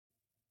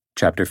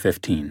Chapter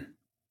 15.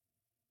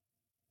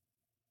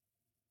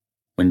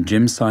 When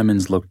Jim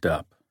Simons looked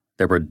up,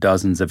 there were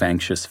dozens of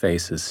anxious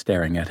faces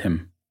staring at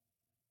him.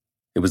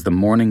 It was the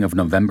morning of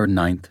November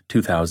 9th,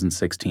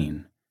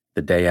 2016,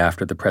 the day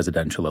after the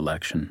presidential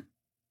election.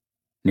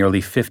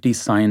 Nearly 50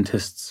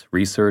 scientists,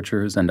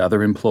 researchers, and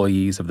other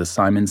employees of the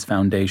Simons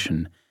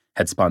Foundation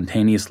had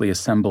spontaneously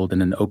assembled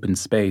in an open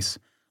space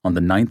on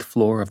the 9th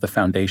floor of the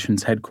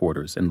Foundation's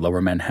headquarters in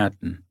Lower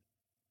Manhattan.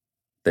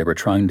 They were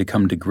trying to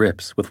come to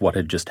grips with what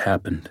had just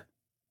happened.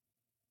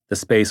 The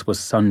space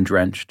was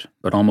sun-drenched,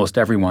 but almost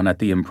everyone at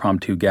the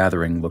impromptu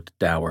gathering looked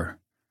dour.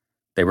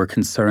 They were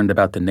concerned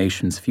about the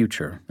nation's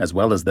future, as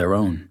well as their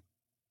own.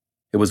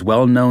 It was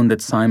well known that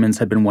Simons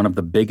had been one of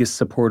the biggest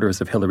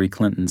supporters of Hillary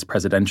Clinton's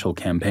presidential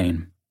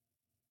campaign.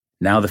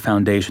 Now the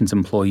Foundation's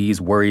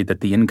employees worried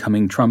that the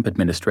incoming Trump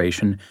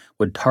administration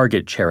would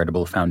target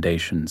charitable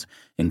foundations,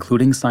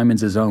 including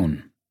Simons's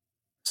own.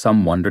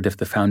 Some wondered if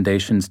the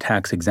Foundation's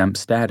tax-exempt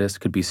status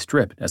could be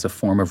stripped as a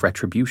form of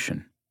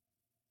retribution.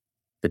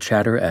 The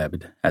chatter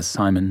ebbed as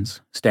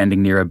Simons,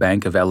 standing near a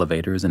bank of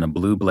elevators in a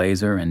blue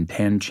blazer and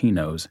tan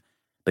chinos,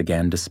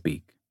 began to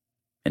speak.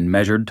 In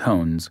measured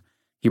tones,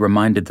 he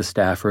reminded the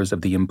staffers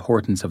of the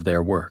importance of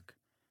their work,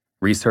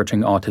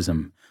 researching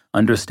autism,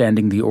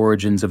 understanding the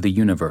origins of the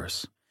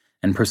universe,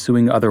 and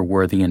pursuing other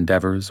worthy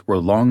endeavors were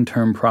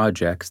long-term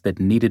projects that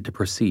needed to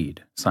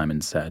proceed,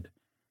 Simons said.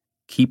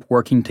 Keep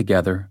working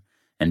together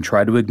and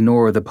try to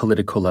ignore the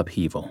political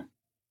upheaval.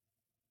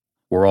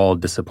 We're all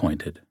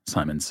disappointed,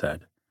 Simons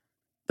said.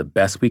 The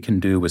best we can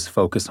do is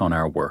focus on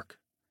our work.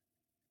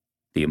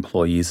 The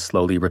employees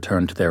slowly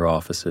returned to their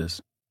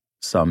offices,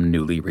 some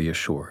newly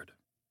reassured.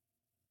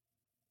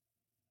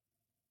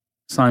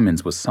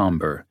 Simons was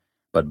somber,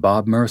 but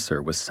Bob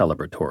Mercer was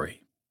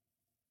celebratory.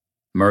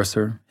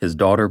 Mercer, his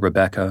daughter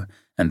Rebecca,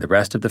 and the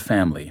rest of the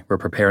family were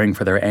preparing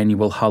for their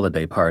annual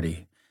holiday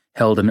party,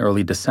 held in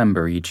early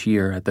December each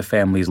year at the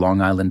family's Long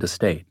Island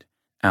estate,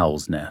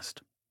 Owl's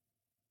Nest.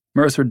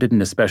 Mercer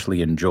didn't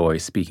especially enjoy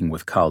speaking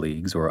with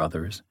colleagues or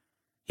others.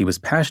 He was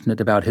passionate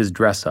about his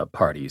dress-up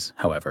parties,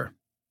 however.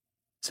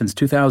 Since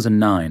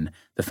 2009,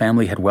 the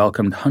family had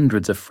welcomed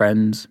hundreds of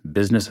friends,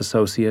 business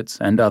associates,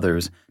 and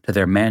others to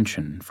their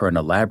mansion for an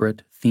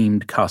elaborate,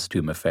 themed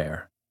costume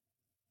affair.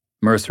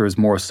 Mercer's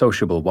more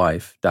sociable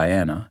wife,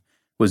 Diana,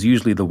 was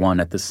usually the one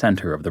at the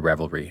center of the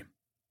revelry.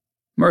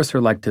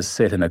 Mercer liked to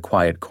sit in a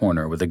quiet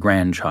corner with a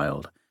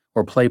grandchild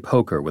or play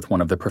poker with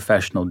one of the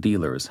professional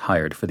dealers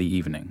hired for the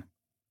evening.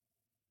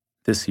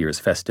 This year's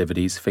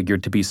festivities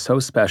figured to be so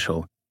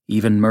special,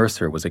 even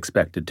Mercer was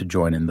expected to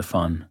join in the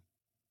fun.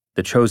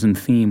 The chosen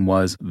theme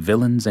was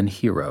villains and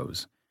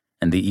heroes,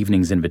 and the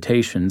evening's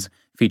invitations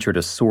featured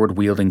a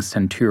sword-wielding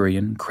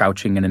centurion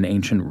crouching in an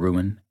ancient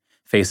ruin,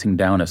 facing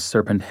down a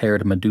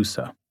serpent-haired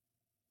Medusa.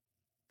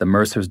 The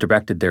Mercers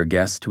directed their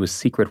guests to a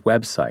secret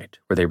website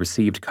where they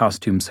received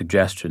costume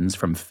suggestions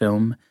from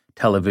film,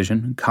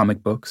 television,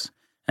 comic books,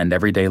 and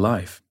everyday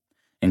life,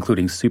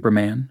 including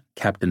Superman,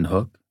 Captain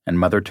Hook, and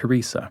Mother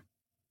Teresa.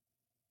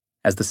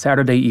 As the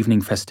Saturday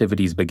evening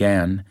festivities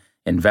began,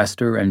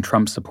 investor and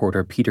Trump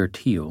supporter Peter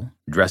Thiel,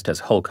 dressed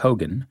as Hulk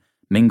Hogan,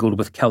 mingled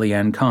with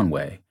Kellyanne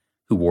Conway,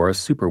 who wore a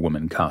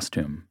Superwoman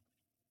costume.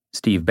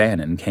 Steve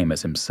Bannon came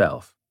as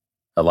himself,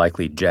 a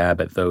likely jab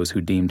at those who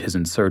deemed his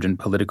insurgent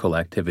political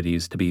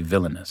activities to be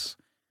villainous,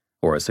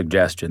 or a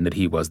suggestion that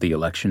he was the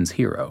election's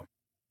hero.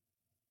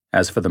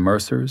 As for the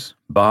Mercers,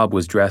 Bob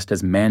was dressed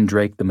as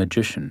Mandrake the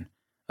Magician,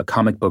 a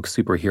comic book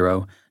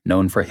superhero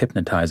known for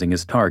hypnotizing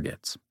his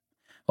targets,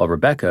 while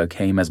Rebecca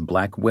came as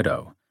Black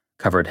Widow,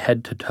 covered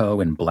head to toe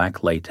in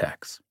black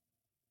latex.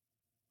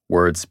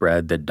 Word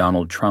spread that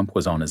Donald Trump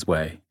was on his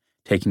way,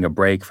 taking a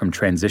break from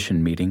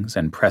transition meetings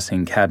and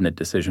pressing cabinet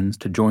decisions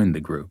to join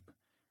the group.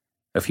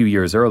 A few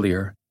years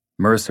earlier,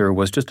 Mercer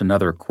was just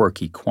another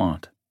quirky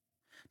quant.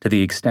 To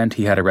the extent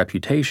he had a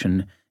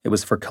reputation, it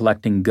was for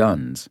collecting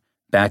guns,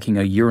 backing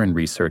a urine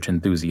research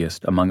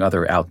enthusiast among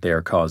other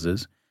out-there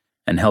causes,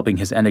 and helping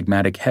his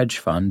enigmatic hedge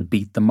fund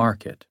beat the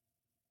market.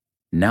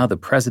 Now the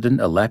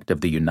President-elect of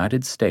the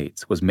United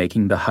States was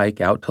making the hike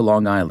out to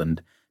Long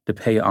Island to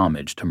pay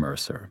homage to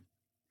Mercer.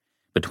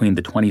 Between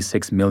the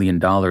 $26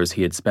 million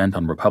he had spent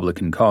on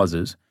Republican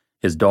causes,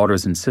 his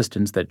daughter's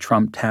insistence that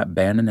Trump tap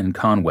Bannon and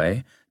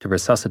Conway to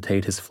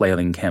resuscitate his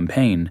flailing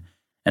campaign,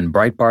 and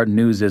Breitbart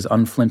News'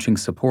 unflinching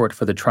support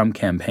for the Trump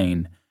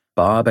campaign,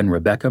 Bob and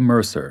Rebecca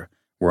Mercer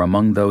were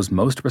among those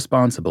most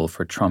responsible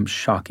for Trump's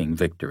shocking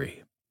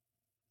victory.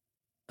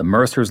 The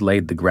Mercers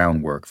laid the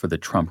groundwork for the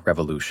Trump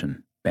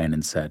revolution,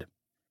 Bannon said.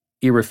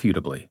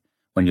 Irrefutably,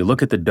 when you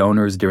look at the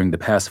donors during the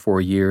past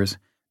 4 years,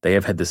 they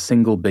have had the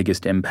single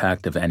biggest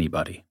impact of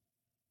anybody.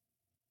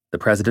 The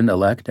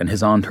president-elect and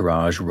his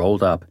entourage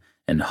rolled up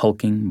in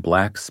hulking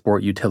black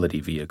sport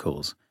utility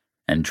vehicles,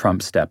 and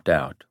Trump stepped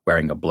out,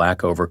 wearing a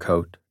black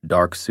overcoat,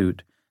 dark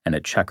suit, and a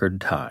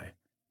checkered tie,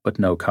 but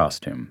no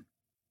costume.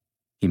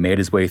 He made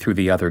his way through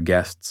the other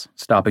guests,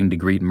 stopping to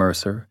greet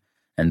Mercer,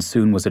 and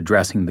soon was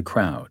addressing the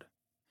crowd.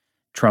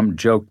 Trump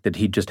joked that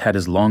he'd just had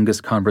his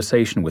longest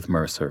conversation with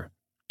Mercer,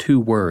 2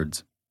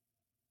 words.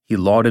 He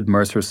lauded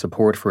Mercer's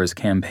support for his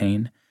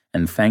campaign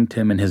and thanked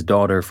him and his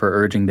daughter for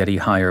urging that he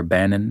hire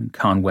Bannon,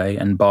 Conway,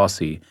 and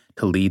Bossie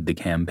to lead the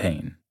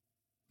campaign.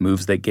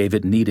 Moves that gave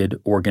it needed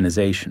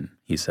organization,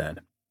 he said.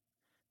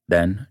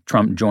 Then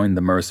Trump joined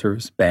the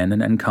Mercers, Bannon,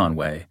 and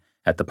Conway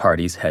at the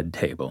party's head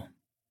table.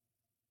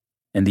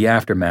 In the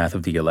aftermath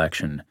of the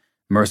election,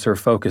 Mercer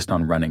focused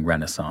on running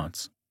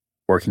Renaissance,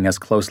 working as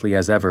closely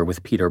as ever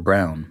with Peter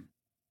Brown.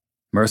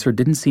 Mercer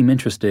didn't seem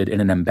interested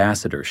in an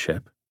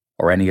ambassadorship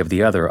or any of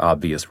the other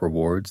obvious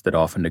rewards that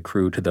often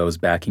accrue to those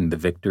backing the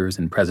victors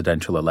in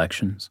presidential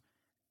elections.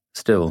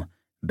 Still,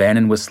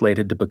 Bannon was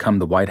slated to become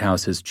the White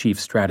House's chief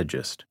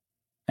strategist,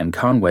 and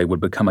Conway would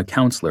become a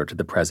counselor to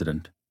the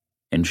president,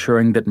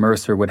 ensuring that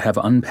Mercer would have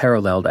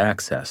unparalleled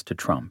access to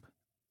Trump.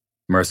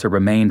 Mercer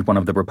remained one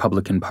of the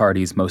Republican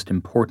Party's most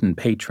important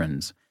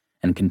patrons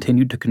and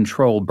continued to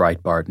control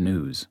Breitbart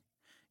News,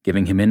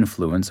 giving him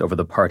influence over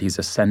the party's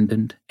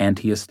ascendant,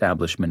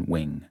 anti-establishment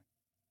wing.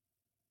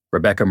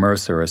 Rebecca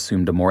Mercer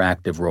assumed a more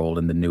active role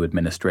in the new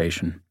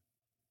administration.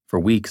 For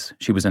weeks,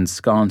 she was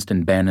ensconced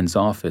in Bannon's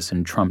office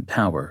in Trump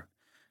Tower,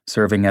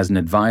 serving as an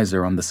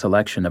advisor on the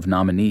selection of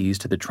nominees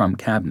to the Trump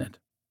cabinet.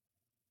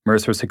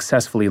 Mercer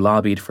successfully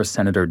lobbied for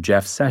Senator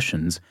Jeff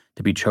Sessions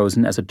to be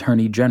chosen as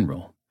Attorney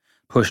General,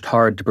 pushed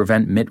hard to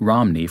prevent Mitt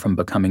Romney from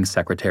becoming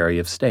Secretary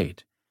of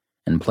State,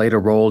 and played a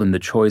role in the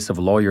choice of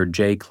lawyer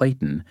Jay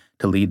Clayton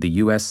to lead the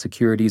U.S.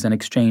 Securities and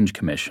Exchange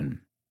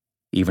Commission,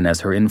 even as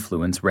her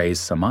influence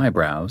raised some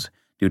eyebrows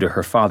due to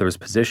her father's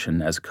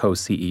position as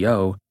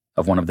co-CEO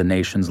of one of the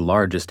nation's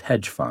largest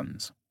hedge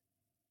funds.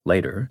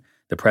 Later,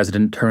 the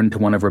president turned to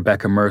one of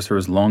Rebecca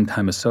Mercer's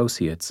longtime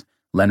associates,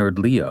 Leonard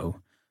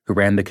Leo, who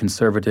ran the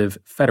conservative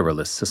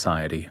Federalist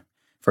Society,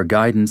 for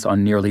guidance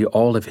on nearly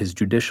all of his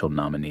judicial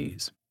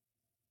nominees.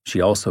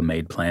 She also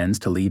made plans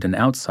to lead an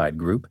outside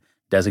group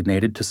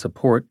designated to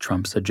support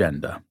Trump's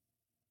agenda.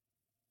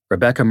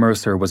 Rebecca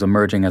Mercer was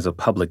emerging as a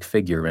public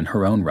figure in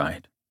her own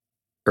right.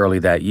 Early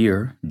that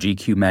year,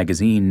 GQ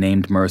magazine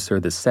named Mercer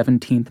the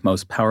 17th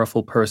most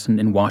powerful person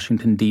in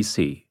Washington,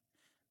 D.C.,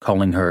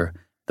 calling her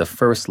the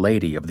First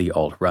Lady of the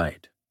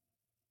alt-right.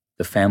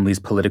 The family's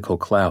political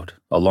clout,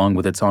 along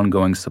with its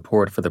ongoing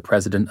support for the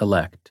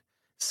president-elect,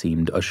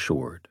 seemed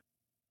assured.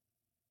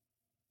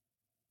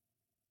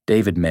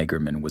 David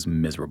Magerman was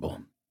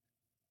miserable.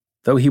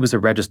 Though he was a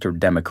registered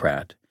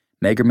Democrat,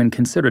 Magerman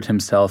considered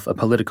himself a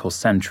political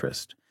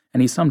centrist,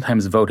 and he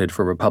sometimes voted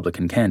for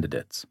Republican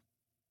candidates.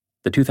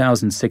 The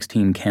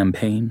 2016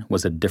 campaign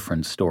was a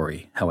different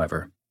story,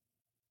 however.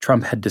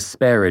 Trump had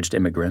disparaged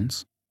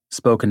immigrants,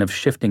 spoken of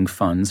shifting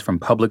funds from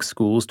public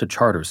schools to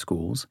charter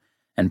schools,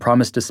 and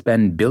promised to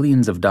spend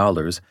billions of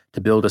dollars to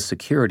build a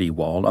security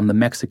wall on the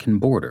Mexican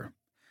border,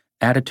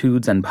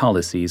 attitudes and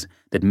policies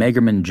that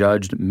Magerman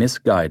judged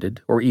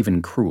misguided or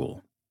even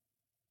cruel.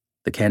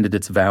 The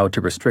candidate's vow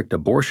to restrict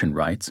abortion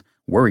rights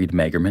worried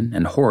Magerman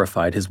and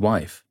horrified his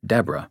wife,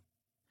 Deborah.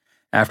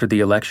 After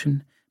the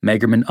election,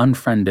 Magerman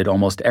unfriended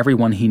almost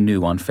everyone he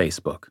knew on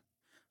Facebook,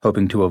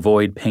 hoping to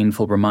avoid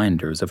painful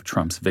reminders of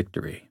Trump's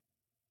victory.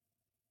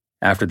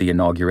 After the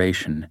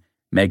inauguration,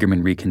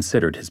 Magerman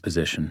reconsidered his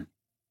position.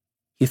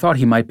 He thought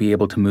he might be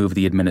able to move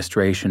the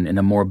administration in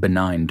a more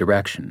benign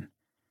direction.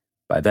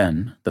 By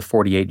then, the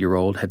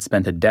 48-year-old had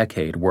spent a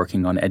decade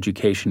working on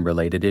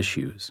education-related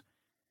issues.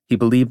 He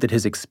believed that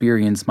his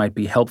experience might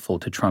be helpful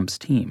to Trump's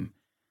team,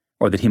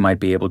 or that he might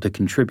be able to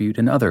contribute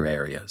in other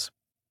areas.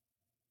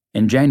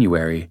 In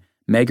January,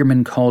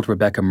 Magerman called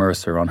Rebecca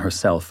Mercer on her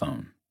cell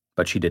phone,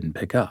 but she didn't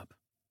pick up.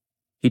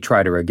 He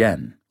tried her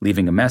again,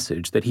 leaving a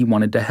message that he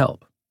wanted to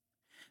help.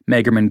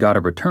 Magerman got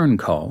a return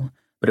call,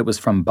 but it was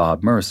from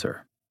Bob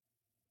Mercer.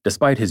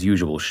 Despite his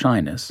usual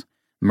shyness,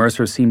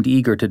 Mercer seemed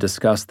eager to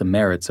discuss the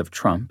merits of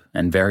Trump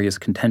and various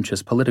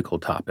contentious political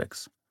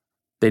topics.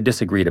 They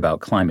disagreed about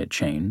climate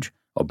change,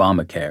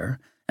 Obamacare,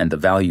 and the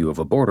value of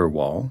a border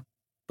wall,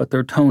 but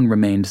their tone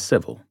remained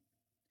civil.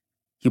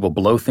 "He will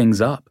blow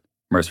things up,"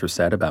 Mercer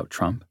said about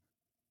Trump.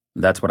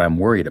 "That's what I'm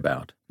worried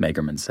about,"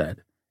 Magerman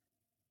said.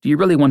 "Do you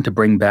really want to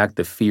bring back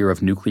the fear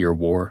of nuclear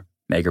war?"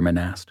 Magerman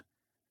asked.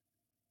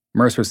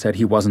 Mercer said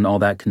he wasn't all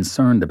that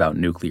concerned about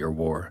nuclear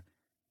war.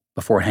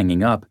 Before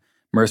hanging up,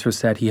 Mercer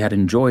said he had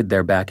enjoyed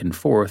their back and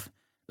forth,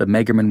 but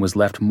Magerman was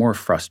left more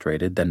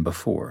frustrated than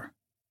before.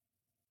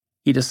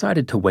 He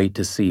decided to wait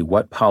to see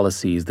what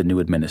policies the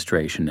new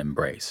administration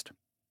embraced.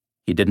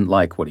 He didn't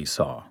like what he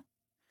saw.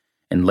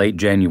 In late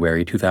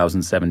January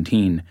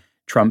 2017,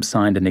 Trump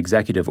signed an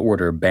executive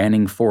order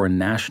banning foreign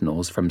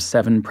nationals from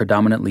 7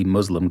 predominantly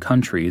Muslim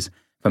countries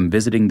from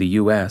visiting the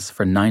U.S.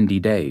 for 90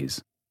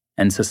 days,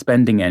 and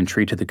suspending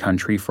entry to the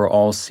country for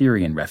all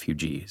Syrian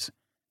refugees.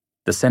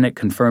 The Senate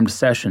confirmed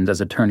Sessions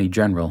as Attorney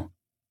General,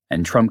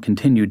 and Trump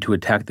continued to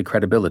attack the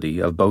credibility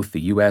of both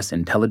the U.S.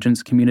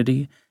 intelligence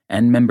community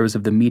and members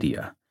of the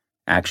media,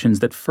 actions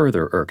that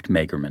further irked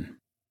Magerman.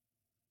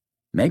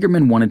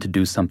 Magerman wanted to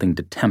do something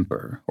to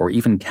temper or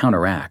even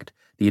counteract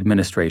the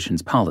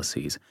administration's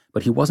policies,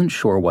 but he wasn't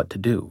sure what to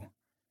do.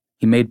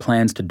 He made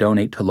plans to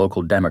donate to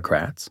local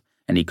Democrats,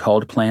 and he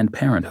called Planned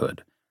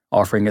Parenthood,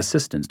 offering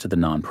assistance to the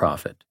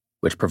nonprofit.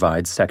 which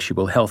provides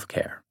sexual health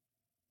care.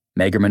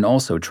 Magerman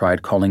also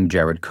tried calling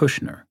Jared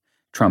Kushner,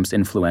 Trump's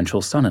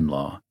influential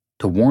son-in-law,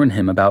 to warn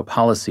him about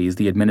policies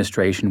the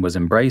administration was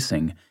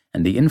embracing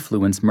and the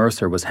influence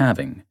Mercer was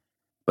having,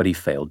 but he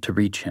failed to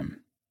reach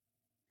him.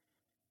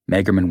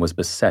 Magerman was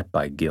beset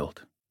by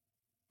guilt.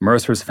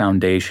 Mercer's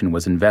foundation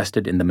was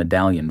invested in the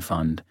Medallion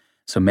Fund,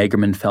 so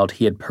Magerman felt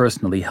he had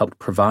personally helped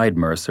provide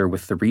Mercer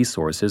with the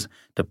resources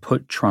to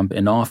put Trump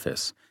in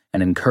office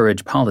and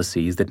encourage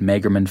policies that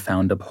Magerman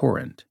found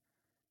abhorrent.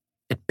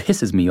 "It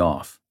pisses me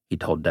off," he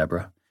told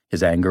Deborah,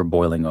 his anger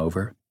boiling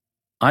over.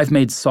 "I've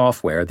made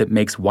software that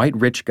makes white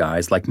rich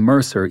guys like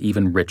Mercer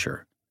even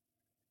richer."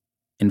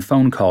 In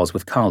phone calls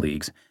with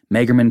colleagues,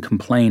 Magerman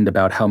complained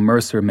about how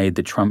Mercer made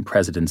the Trump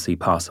presidency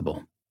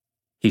possible.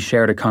 He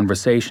shared a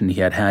conversation he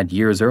had had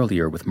years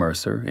earlier with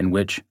Mercer in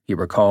which, he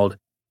recalled,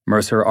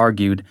 Mercer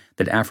argued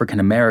that African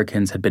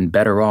Americans had been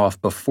better off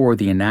before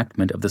the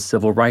enactment of the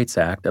Civil Rights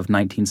Act of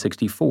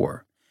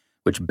 1964,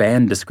 which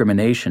banned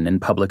discrimination in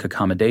public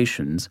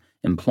accommodations,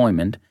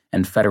 employment,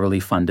 and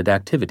federally funded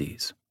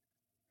activities.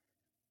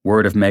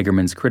 Word of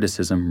Magerman's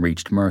criticism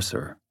reached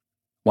Mercer.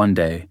 One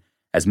day,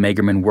 as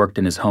Magerman worked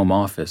in his home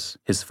office,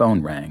 his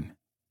phone rang.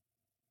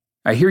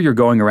 "I hear you're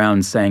going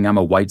around saying I'm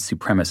a white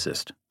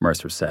supremacist,"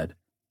 Mercer said.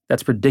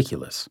 "That's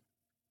ridiculous."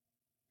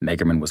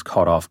 Magerman was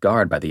caught off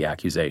guard by the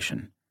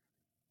accusation.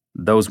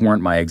 "Those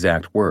weren't my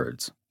exact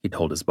words," he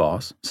told his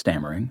boss,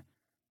 stammering.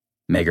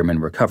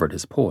 Magerman recovered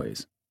his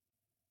poise.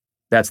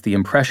 "That's the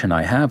impression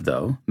I have,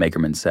 though,"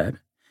 Magerman said,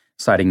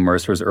 citing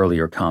Mercer's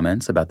earlier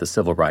comments about the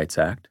Civil Rights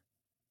Act.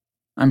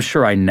 "I'm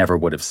sure I never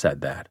would have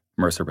said that,"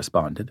 Mercer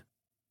responded.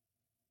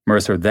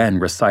 Mercer then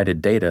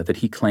recited data that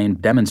he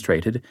claimed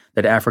demonstrated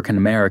that African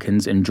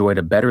Americans enjoyed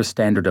a better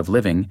standard of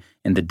living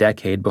in the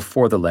decade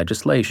before the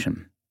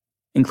legislation,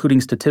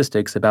 including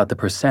statistics about the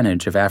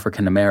percentage of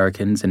African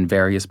Americans in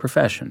various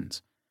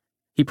professions.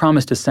 He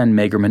promised to send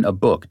Magerman a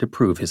book to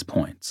prove his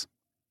points.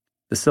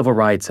 The Civil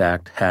Rights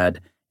Act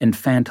had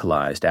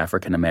infantilized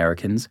African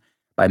Americans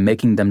by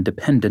making them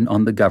dependent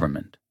on the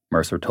government,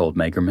 Mercer told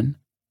Magerman.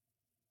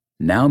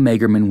 Now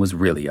Magerman was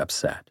really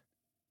upset.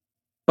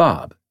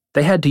 "Bob,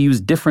 they had to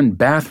use different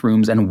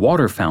bathrooms and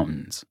water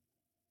fountains."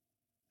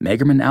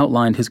 Magerman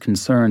outlined his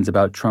concerns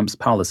about Trump's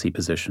policy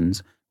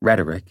positions,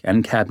 rhetoric,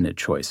 and cabinet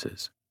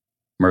choices.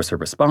 Mercer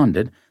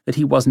responded that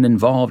he wasn't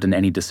involved in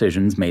any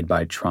decisions made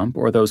by Trump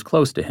or those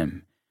close to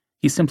him.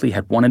 He simply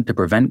had wanted to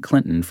prevent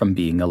Clinton from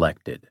being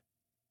elected.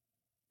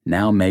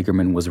 Now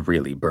Magerman was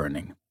really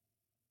burning.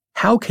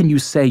 "How can you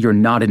say you're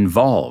not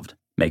involved?"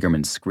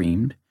 Magerman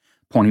screamed,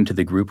 pointing to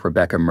the group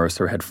Rebecca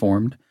Mercer had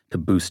formed to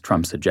boost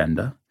Trump's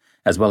agenda,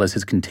 as well as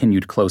his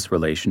continued close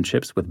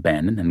relationships with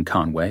Bannon and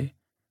Conway.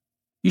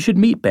 "You should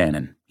meet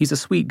Bannon. He's a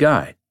sweet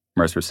guy,"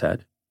 Mercer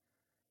said.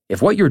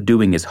 "If what you're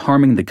doing is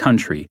harming the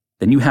country,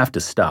 then you have to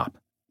stop,"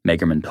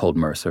 Magerman told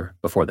Mercer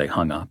before they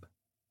hung up.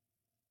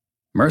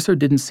 Mercer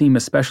didn't seem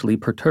especially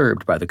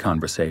perturbed by the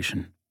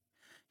conversation.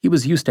 He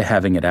was used to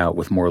having it out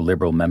with more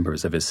liberal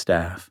members of his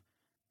staff.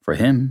 For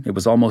him, it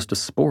was almost a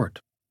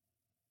sport.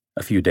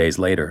 A few days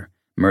later,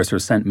 Mercer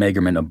sent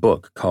Magerman a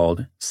book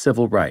called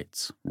Civil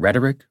Rights,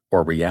 Rhetoric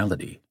or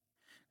Reality,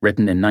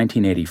 written in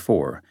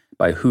 1984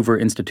 by Hoover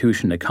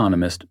Institution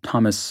economist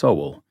Thomas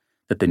Sowell,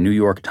 that the New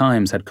York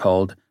Times had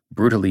called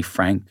brutally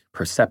frank,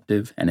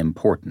 perceptive, and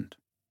important.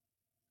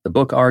 The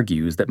book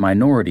argues that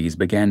minorities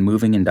began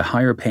moving into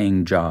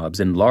higher-paying jobs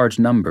in large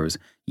numbers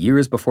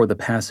years before the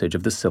passage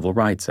of the Civil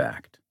Rights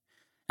Act,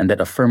 and that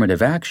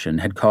affirmative action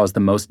had caused the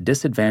most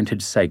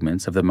disadvantaged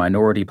segments of the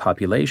minority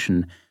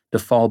population to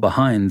fall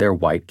behind their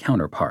white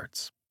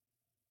counterparts.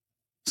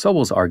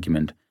 Sowell's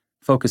argument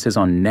focuses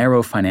on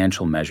narrow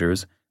financial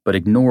measures but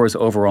ignores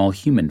overall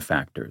human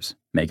factors,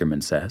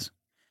 Magerman says,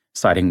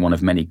 citing one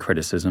of many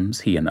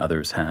criticisms he and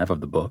others have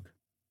of the book.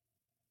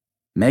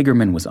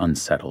 Magerman was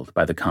unsettled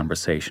by the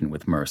conversation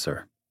with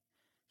Mercer.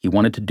 He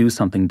wanted to do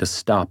something to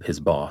stop his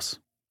boss.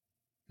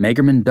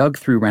 Magerman dug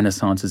through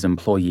Renaissance's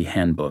employee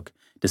handbook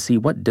to see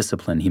what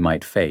discipline he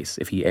might face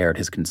if he aired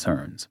his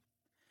concerns.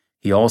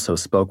 He also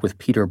spoke with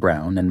Peter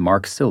Brown and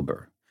Mark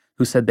Silber,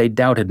 who said they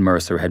doubted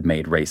Mercer had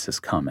made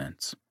racist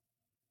comments.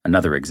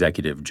 Another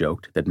executive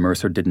joked that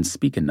Mercer didn't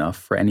speak enough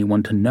for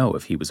anyone to know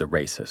if he was a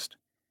racist.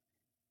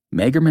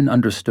 Magerman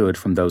understood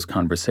from those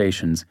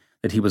conversations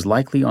that he was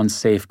likely on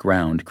safe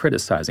ground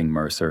criticizing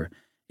Mercer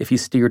if he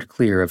steered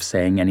clear of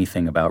saying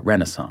anything about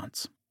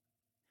Renaissance.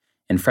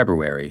 In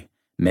February,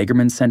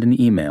 Magerman sent an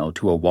email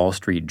to a Wall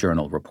Street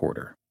Journal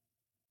reporter.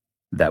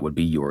 That would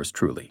be yours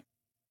truly.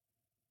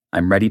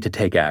 "I'm ready to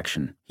take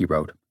action," he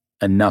wrote.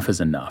 "Enough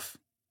is enough."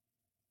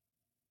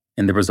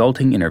 In the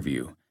resulting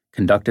interview,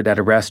 conducted at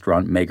a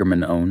restaurant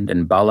Magerman owned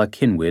in Bala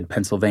Cynwyd,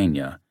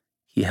 Pennsylvania,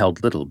 he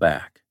held little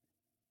back.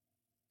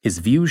 "His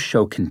views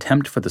show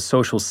contempt for the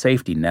social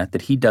safety net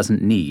that he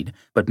doesn't need,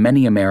 but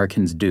many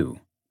Americans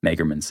do,"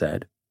 Magerman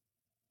said.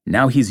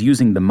 "Now he's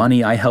using the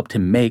money I helped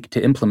him make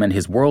to implement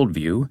his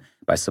worldview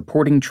by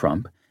supporting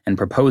Trump and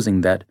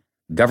proposing that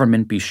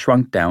government be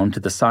shrunk down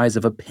to the size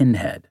of a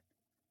pinhead."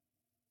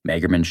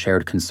 Magerman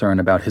shared concern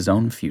about his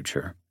own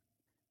future.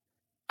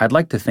 I'd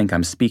like to think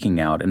I'm speaking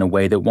out in a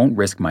way that won't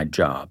risk my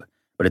job,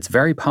 but it's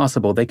very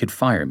possible they could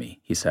fire me,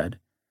 he said.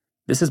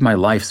 This is my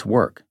life's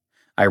work.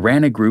 I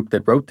ran a group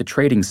that wrote the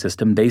trading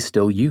system they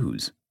still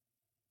use.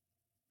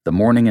 The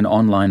morning and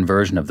online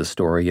version of the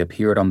story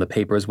appeared on the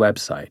paper's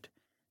website.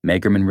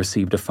 Magerman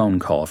received a phone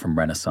call from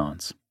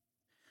Renaissance.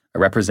 A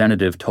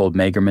representative told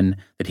Magerman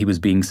that he was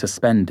being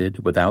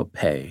suspended without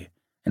pay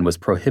and was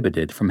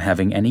prohibited from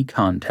having any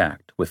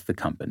contact with the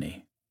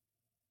company.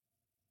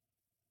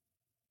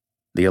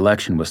 The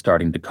election was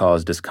starting to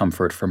cause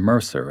discomfort for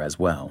Mercer as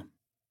well.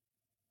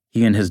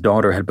 He and his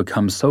daughter had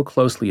become so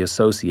closely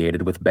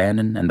associated with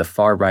Bannon and the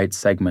far-right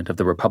segment of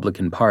the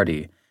Republican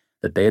Party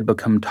that they had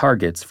become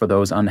targets for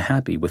those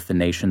unhappy with the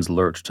nation's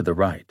lurch to the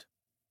right.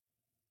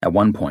 At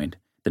one point,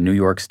 the New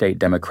York State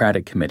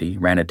Democratic Committee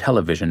ran a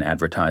television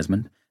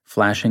advertisement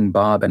flashing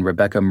Bob and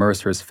Rebecca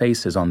Mercer's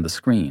faces on the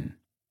screen,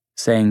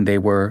 saying they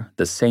were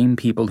the same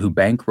people who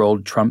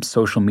bankrolled Trump's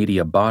social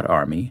media bot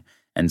army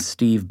and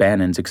Steve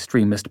Bannon's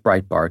extremist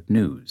Breitbart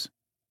News.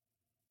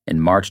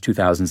 In March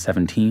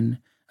 2017,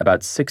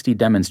 about 60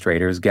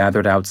 demonstrators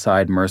gathered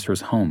outside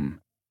Mercer's home,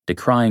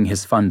 decrying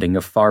his funding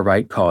of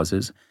far-right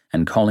causes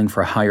and calling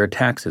for higher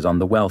taxes on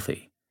the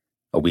wealthy.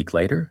 A week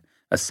later,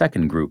 a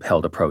second group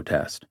held a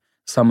protest,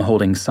 some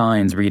holding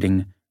signs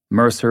reading,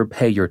 "Mercer,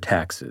 pay your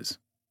taxes."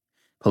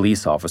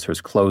 Police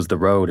officers closed the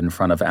road in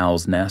front of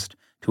Owl's Nest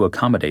to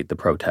accommodate the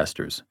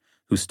protesters,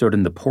 who stood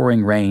in the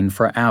pouring rain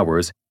for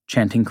hours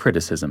chanting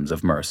criticisms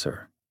of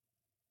Mercer.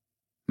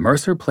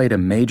 Mercer played a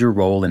major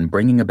role in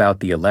bringing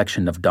about the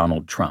election of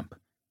Donald Trump,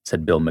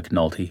 said Bill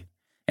McNulty,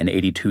 an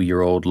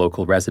 82-year-old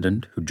local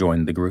resident who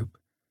joined the group.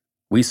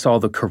 We saw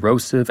the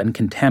corrosive and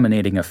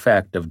contaminating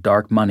effect of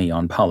dark money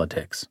on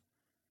politics.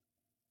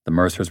 The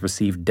Mercers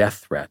received death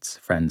threats,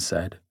 friends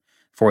said,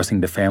 forcing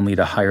the family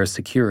to hire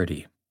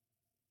security.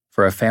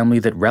 For a family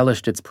that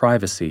relished its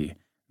privacy,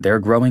 their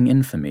growing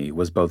infamy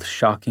was both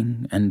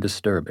shocking and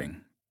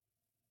disturbing.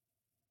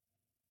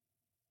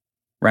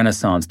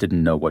 Renaissance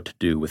didn't know what to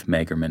do with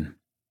Magerman.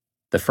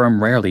 The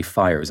firm rarely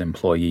fires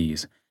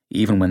employees,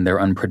 even when they're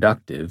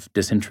unproductive,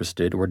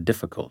 disinterested, or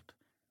difficult.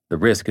 The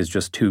risk is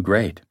just too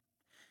great.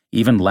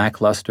 Even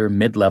lackluster,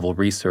 mid-level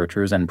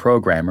researchers and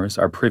programmers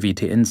are privy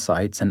to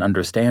insights and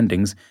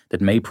understandings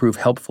that may prove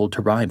helpful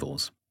to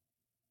rivals.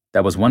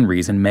 That was one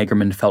reason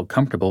Magerman felt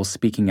comfortable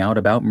speaking out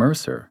about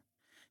Mercer.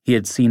 He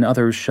had seen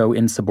others show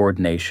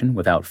insubordination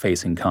without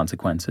facing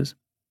consequences.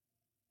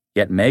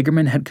 Yet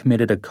Magerman had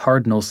committed a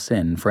cardinal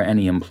sin for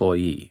any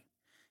employee.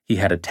 He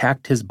had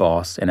attacked his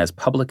boss in as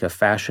public a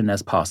fashion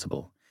as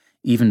possible,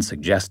 even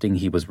suggesting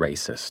he was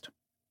racist.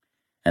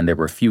 And there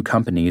were few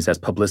companies as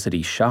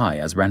publicity-shy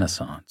as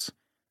Renaissance,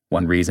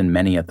 one reason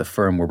many at the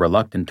firm were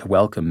reluctant to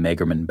welcome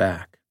Magerman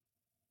back.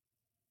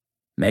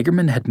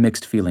 Magerman had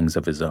mixed feelings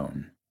of his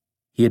own.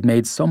 He had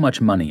made so much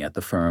money at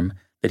the firm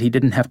that he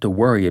didn't have to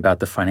worry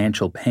about the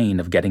financial pain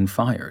of getting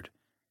fired.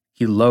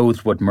 He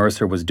loathed what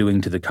Mercer was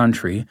doing to the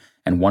country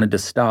and wanted to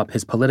stop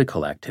his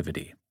political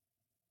activity.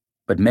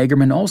 But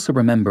Magerman also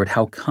remembered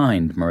how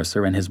kind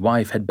Mercer and his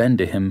wife had been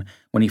to him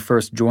when he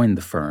first joined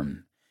the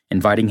firm,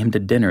 inviting him to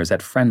dinners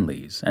at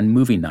Friendly's and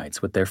movie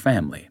nights with their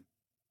family.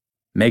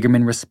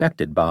 Magerman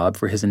respected Bob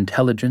for his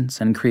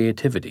intelligence and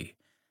creativity,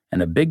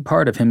 and a big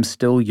part of him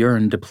still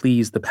yearned to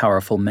please the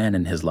powerful men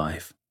in his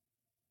life.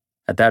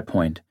 At that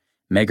point,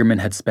 Magerman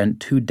had spent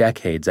 2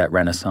 decades at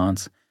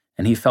Renaissance,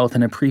 and he felt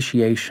an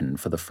appreciation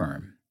for the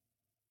firm.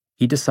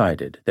 He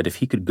decided that if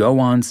he could go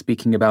on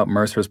speaking about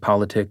Mercer's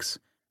politics,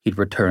 he'd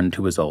return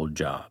to his old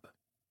job.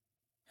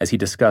 As he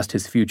discussed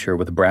his future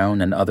with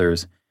Brown and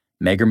others,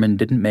 Magerman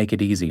didn't make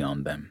it easy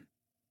on them.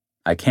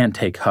 "I can't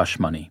take hush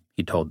money,"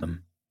 he told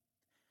them.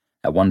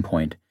 At one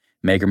point,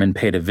 Magerman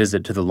paid a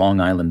visit to the Long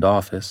Island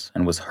office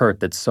and was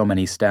hurt that so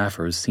many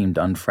staffers seemed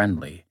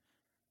unfriendly.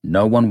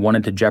 No one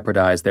wanted to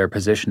jeopardize their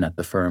position at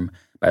the firm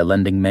by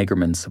lending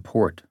Magerman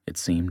support, it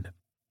seemed.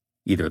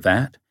 Either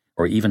that,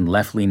 or even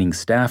left-leaning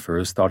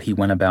staffers thought he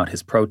went about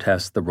his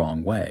protests the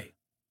wrong way.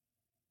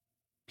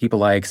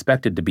 "People I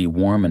expected to be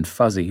warm and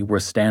fuzzy were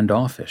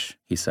standoffish,"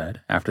 he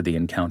said after the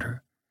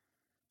encounter.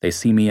 "They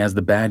see me as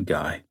the bad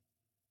guy."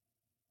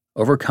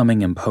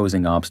 Overcoming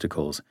imposing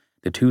obstacles,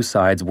 the two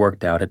sides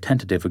worked out a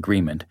tentative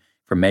agreement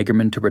for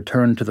Magerman to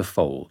return to the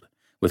fold,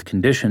 with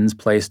conditions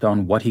placed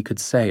on what he could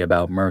say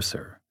about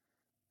Mercer.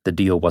 The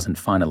deal wasn't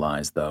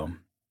finalized, though.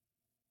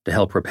 To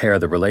help repair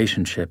the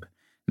relationship,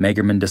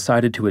 Magerman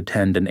decided to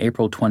attend an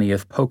April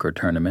 20th poker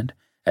tournament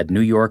at New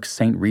York's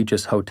St.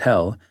 Regis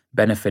Hotel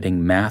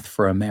benefiting Math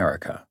for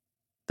America,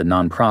 the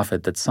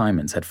nonprofit that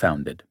Simons had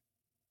founded.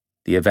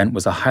 The event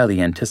was a highly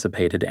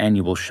anticipated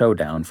annual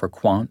showdown for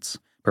quants,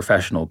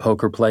 professional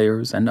poker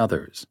players, and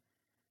others.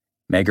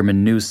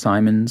 Magerman knew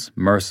Simons,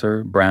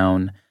 Mercer,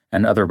 Brown,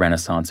 and other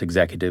Renaissance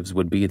executives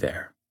would be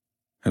there.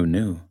 Who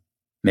knew?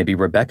 Maybe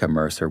Rebecca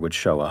Mercer would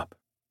show up.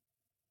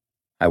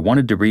 "I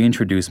wanted to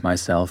reintroduce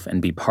myself and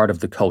be part of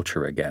the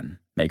culture again,"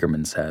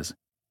 Magerman says,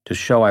 to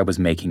show I was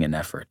making an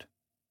effort.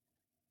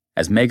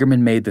 As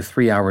Magerman made the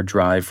 3-hour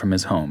drive from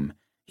his home,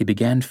 he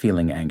began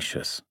feeling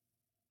anxious.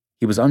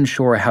 He was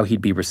unsure how he'd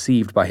be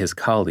received by his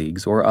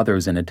colleagues or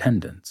others in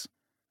attendance.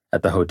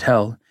 At the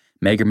hotel,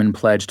 Magerman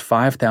pledged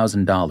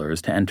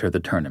 $5,000 to enter the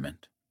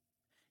tournament.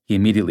 He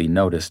immediately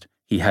noticed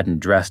he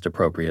hadn't dressed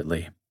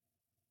appropriately.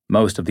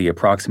 Most of the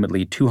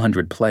approximately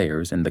 200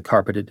 players in the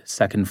carpeted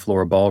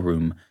second-floor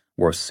ballroom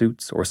wore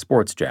suits or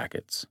sports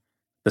jackets.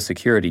 The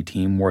security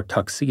team wore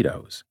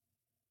tuxedos.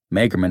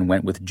 Magerman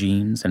went with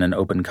jeans and an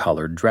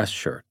open-collared dress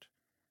shirt.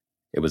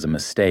 It was a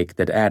mistake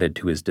that added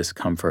to his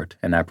discomfort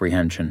and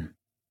apprehension.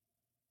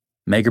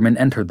 Magerman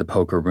entered the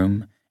poker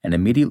room and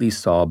immediately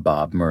saw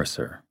Bob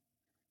Mercer.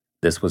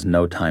 This was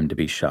no time to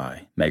be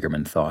shy,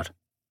 Magerman thought.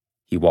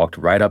 He walked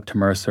right up to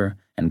Mercer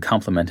and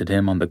complimented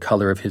him on the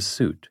color of his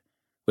suit,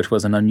 which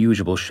was an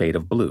unusual shade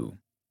of blue.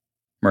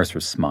 Mercer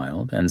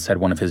smiled and said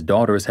one of his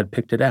daughters had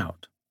picked it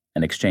out,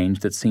 an exchange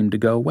that seemed to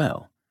go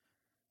well.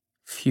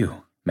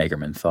 Phew,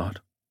 Magerman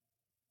thought.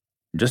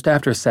 Just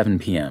after 7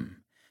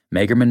 p.m.,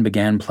 Magerman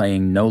began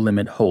playing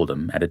no-limit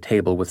hold'em at a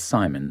table with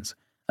Simons,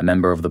 a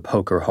member of the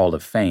Poker Hall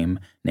of Fame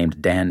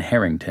named Dan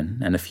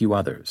Harrington, and a few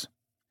others.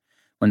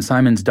 When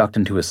Simons ducked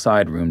into a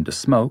side room to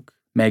smoke,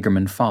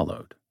 Magerman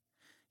followed.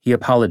 He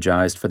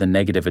apologized for the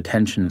negative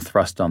attention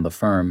thrust on the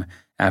firm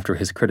after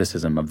his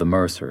criticism of the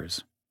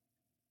Mercers.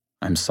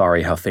 "I'm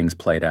sorry how things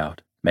played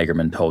out,"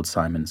 Magerman told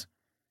Simons.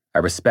 "I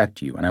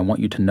respect you, and I want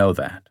you to know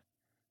that."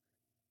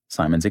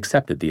 Simons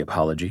accepted the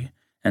apology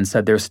and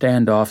said their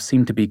standoff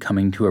seemed to be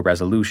coming to a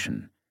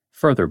resolution,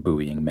 further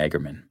buoying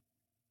Magerman.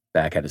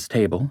 Back at his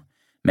table,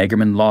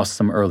 Magerman lost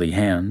some early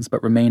hands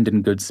but remained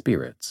in good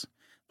spirits,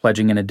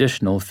 pledging an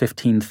additional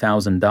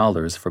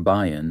 $15,000 for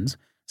buy-ins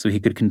so he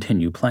could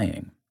continue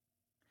playing.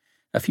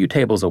 A few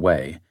tables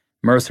away,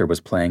 Mercer was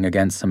playing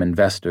against some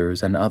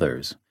investors and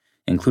others,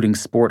 including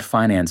sport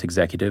finance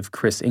executive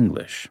Chris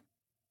English.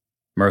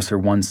 Mercer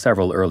won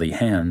several early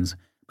hands,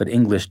 but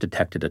English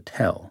detected a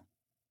tell.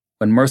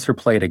 When Mercer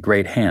played a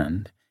great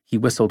hand, he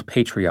whistled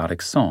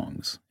patriotic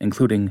songs,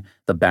 including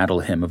the Battle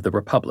Hymn of the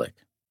Republic.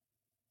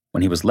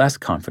 When he was less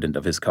confident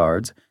of his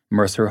cards,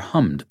 Mercer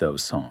hummed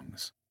those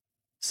songs.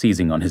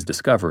 Seizing on his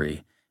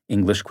discovery,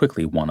 English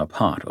quickly won a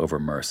pot over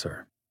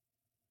Mercer.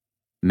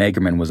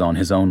 Magerman was on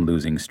his own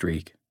losing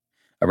streak.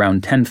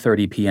 Around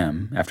 10:30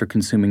 p.m., after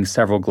consuming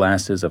several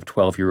glasses of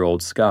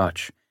 12-year-old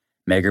scotch,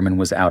 Magerman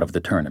was out of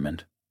the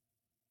tournament.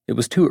 It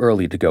was too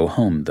early to go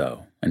home,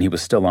 though, and he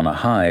was still on a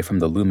high from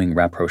the looming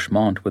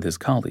rapprochement with his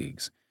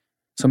colleagues,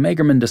 so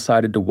Magerman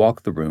decided to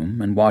walk the room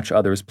and watch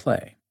others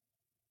play.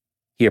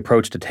 He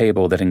approached a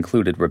table that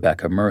included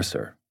Rebecca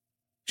Mercer.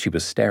 She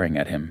was staring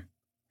at him.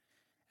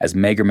 As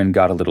Magerman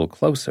got a little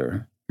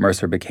closer,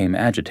 Mercer became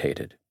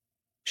agitated.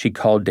 She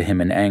called to him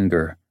in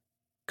anger,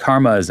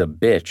 "Karma is a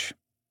bitch."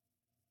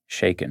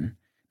 Shaken,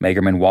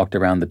 Magerman walked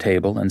around the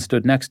table and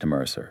stood next to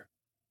Mercer.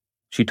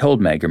 She told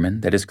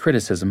Magerman that his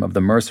criticism of the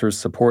Mercers'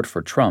 support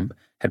for Trump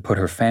had put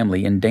her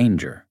family in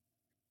danger.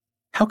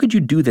 "How could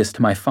you do this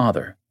to my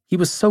father? He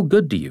was so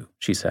good to you,"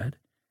 she said.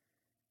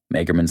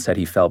 Magerman said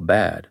he felt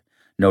bad,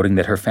 noting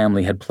that her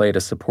family had played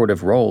a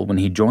supportive role when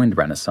he joined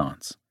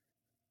Renaissance.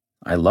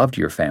 "I loved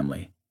your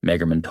family,"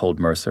 Magerman told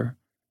Mercer.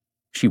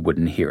 She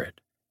wouldn't hear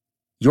it.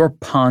 "You're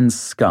pond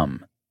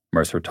scum,"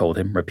 Mercer told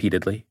him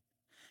repeatedly.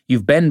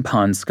 "You've been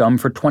pond scum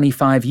for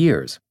 25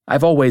 years.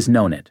 I've always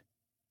known it."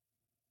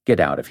 "Get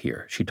out of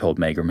here," she told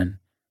Magerman.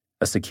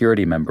 A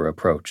security member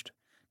approached,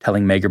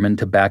 telling Magerman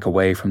to back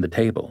away from the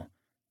table.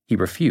 He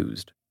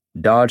refused,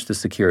 dodged the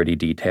security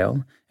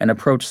detail, and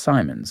approached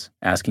Simons,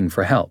 asking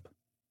for help.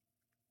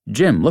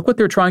 "Jim, look what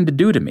they're trying to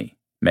do to me,"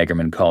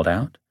 Magerman called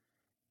out.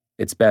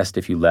 "It's best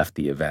if you left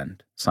the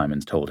event,"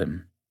 Simons told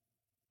him.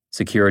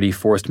 Security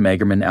forced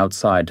Magerman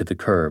outside to the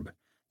curb,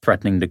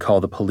 threatening to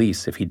call the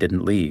police if he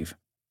didn't leave.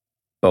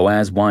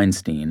 Boaz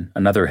Weinstein,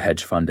 another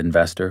hedge fund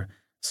investor,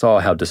 saw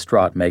how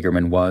distraught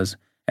Magerman was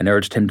and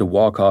urged him to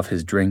walk off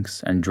his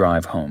drinks and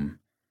drive home.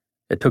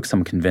 It took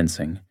some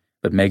convincing,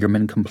 but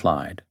Magerman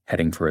complied,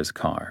 heading for his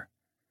car.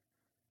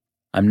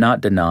 "I'm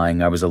not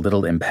denying I was a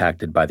little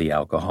impacted by the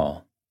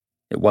alcohol.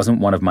 It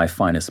wasn't one of my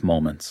finest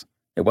moments.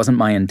 It wasn't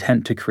my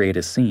intent to create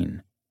a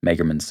scene,"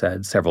 Magerman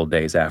said several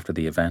days after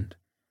the event.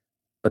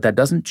 "But that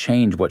doesn't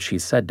change what she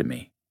said to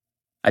me.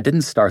 I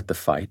didn't start the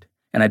fight,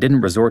 and I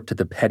didn't resort to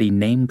the petty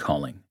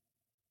name-calling."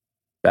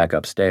 Back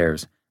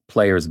upstairs,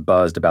 players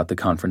buzzed about the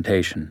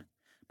confrontation,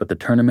 but the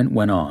tournament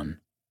went on.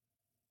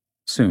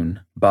 Soon,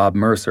 Bob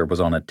Mercer was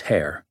on a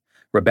tear,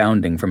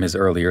 rebounding from his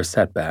earlier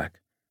setback.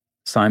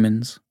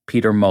 Simons,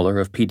 Peter Muller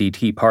of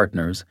PDT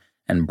Partners,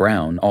 and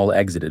Brown all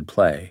exited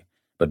play,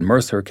 but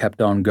Mercer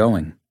kept on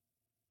going.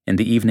 In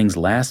the evening's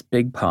last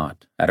big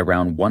pot, at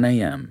around 1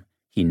 a.m.,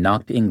 he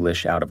knocked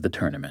English out of the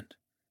tournament.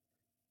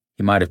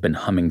 "He might have been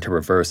humming to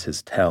reverse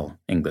his tell,"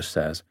 English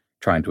says,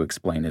 trying to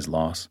explain his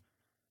loss.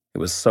 "It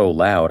was so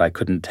loud I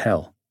couldn't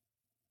tell."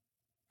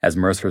 As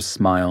Mercer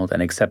smiled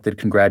and accepted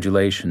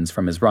congratulations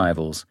from his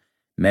rivals,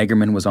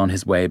 Magerman was on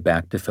his way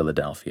back to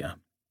Philadelphia.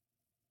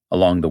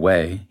 Along the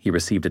way, he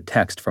received a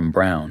text from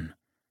Brown.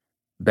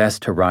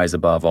 "Best to rise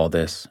above all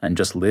this and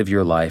just live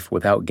your life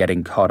without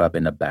getting caught up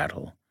in a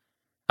battle.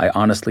 I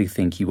honestly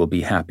think you will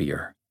be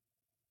happier."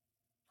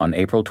 On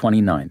April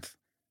 29th,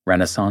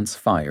 Renaissance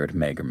fired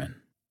Magerman.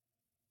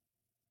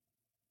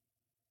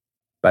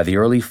 By the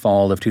early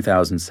fall of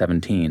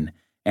 2017,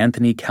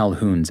 Anthony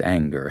Calhoun's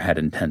anger had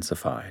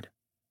intensified.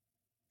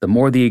 The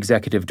more the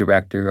executive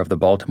director of the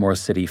Baltimore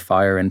City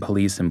Fire and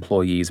Police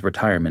Employees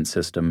Retirement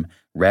System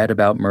read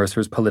about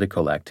Mercer's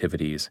political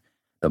activities,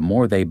 the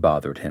more they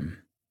bothered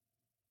him.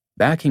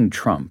 Backing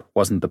Trump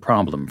wasn't the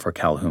problem for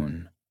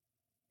Calhoun.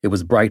 It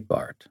was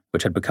Breitbart,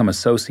 which had become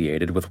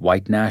associated with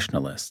white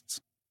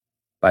nationalists.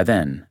 By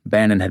then,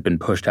 Bannon had been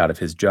pushed out of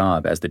his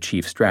job as the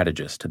chief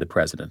strategist to the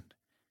president.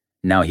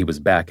 Now he was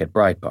back at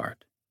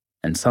Breitbart,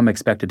 and some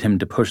expected him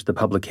to push the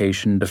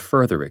publication to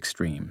further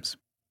extremes.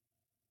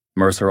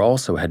 Mercer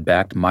also had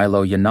backed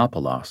Milo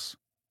Yiannopoulos,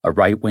 a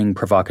right-wing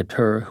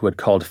provocateur who had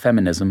called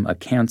feminism a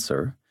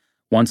cancer,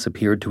 once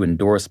appeared to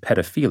endorse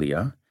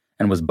pedophilia,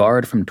 and was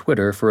barred from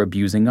Twitter for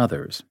abusing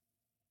others.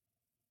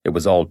 It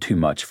was all too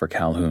much for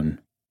Calhoun.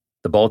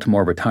 The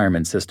Baltimore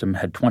retirement system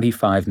had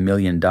 $25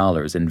 million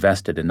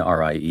invested in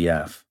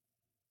RIEF,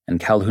 and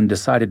Calhoun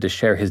decided to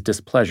share his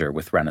displeasure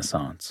with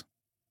Renaissance.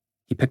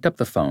 He picked up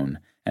the phone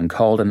and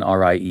called an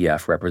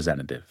RIEF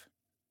representative.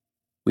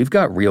 "We've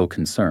got real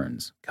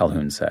concerns,"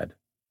 Calhoun said.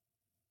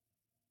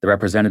 The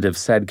representative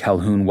said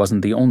Calhoun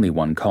wasn't the only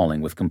one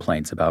calling with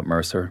complaints about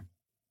Mercer.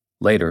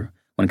 Later,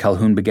 when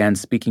Calhoun began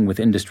speaking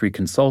with industry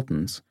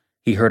consultants,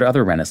 he heard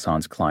other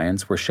Renaissance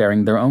clients were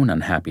sharing their own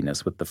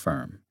unhappiness with the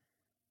firm.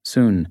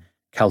 Soon,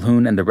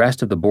 Calhoun and the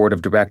rest of the board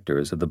of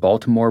directors of the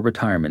Baltimore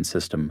retirement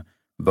system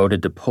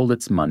voted to pull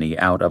its money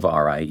out of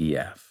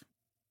RIEF.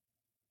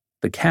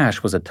 The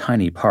cash was a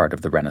tiny part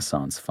of the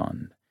Renaissance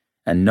fund,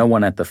 and no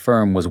one at the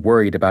firm was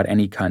worried about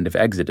any kind of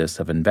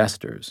exodus of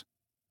investors.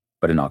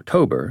 But in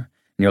October,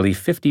 nearly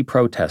 50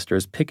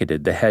 protesters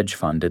picketed the hedge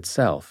fund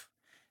itself,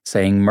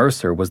 saying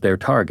Mercer was their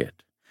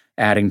target,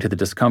 adding to the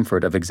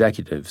discomfort of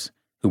executives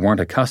who weren't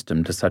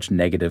accustomed to such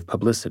negative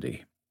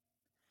publicity.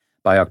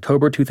 By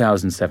October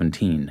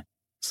 2017,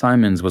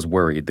 Simons was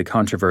worried the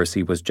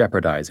controversy was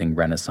jeopardizing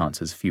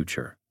Renaissance's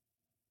future.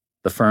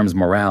 The firm's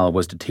morale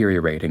was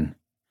deteriorating.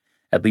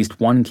 At least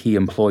one key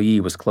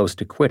employee was close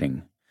to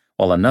quitting,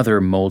 while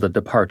another mulled a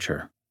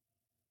departure.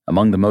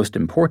 Among the most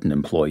important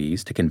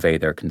employees to convey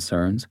their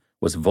concerns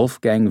was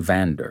Wolfgang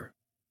Vander,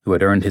 who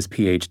had earned his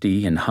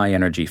PhD in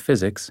high-energy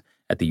physics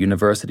at the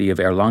University of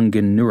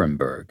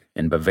Erlangen-Nuremberg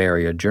in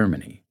Bavaria,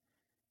 Germany.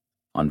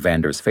 On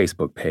Vander's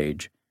Facebook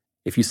page,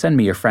 "If you send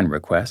me a friend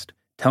request,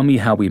 tell me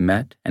how we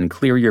met and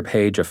clear your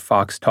page of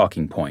Fox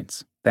talking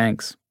points.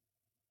 Thanks."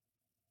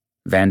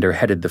 Vander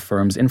headed the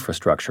firm's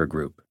infrastructure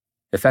group,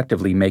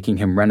 effectively making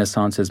him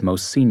Renaissance's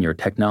most senior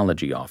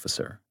technology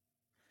officer.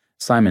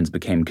 Simons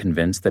became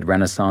convinced that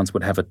Renaissance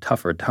would have a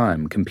tougher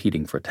time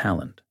competing for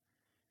talent.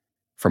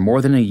 For more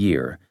than a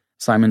year,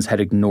 Simons had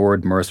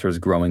ignored Mercer's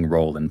growing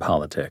role in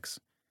politics.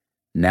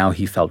 Now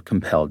he felt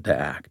compelled to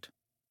act.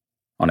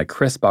 On a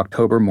crisp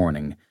October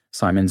morning,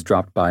 Simons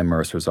dropped by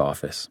Mercer's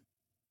office.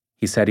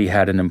 He said he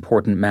had an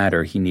important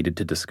matter he needed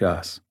to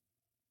discuss.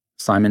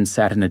 Simons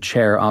sat in a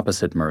chair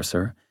opposite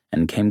Mercer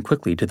and came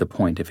quickly to the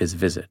point of his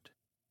visit.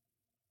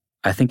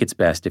 "I think it's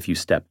best if you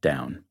step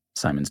down,"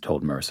 Simons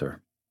told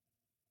Mercer.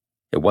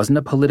 It wasn't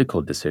a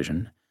political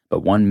decision,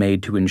 but one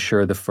made to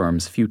ensure the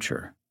firm's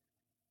future.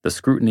 "The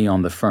scrutiny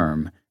on the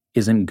firm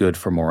isn't good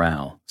for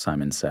morale,"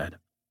 Simons said.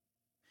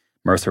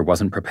 Mercer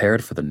wasn't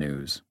prepared for the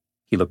news.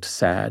 He looked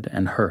sad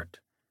and hurt.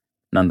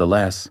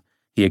 Nonetheless,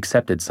 he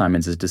accepted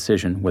Simons's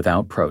decision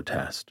without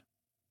protest.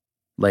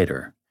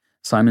 Later,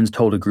 Simons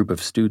told a group of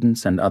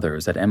students and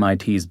others at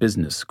MIT's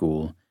business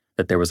school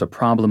that there was a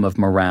problem of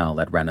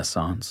morale at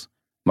Renaissance.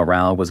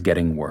 Morale was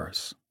getting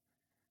worse.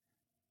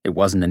 It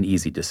wasn't an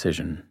easy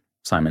decision,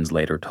 Simons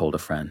later told a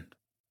friend.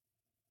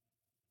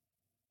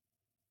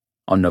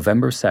 On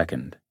November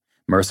 2nd,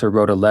 Mercer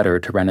wrote a letter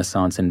to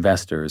Renaissance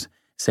investors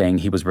saying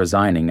he was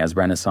resigning as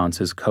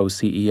Renaissance's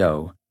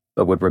co-CEO,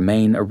 but would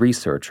remain a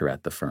researcher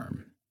at the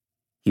firm.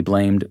 He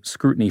blamed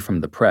scrutiny from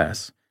the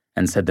press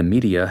and said the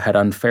media had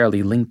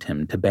unfairly linked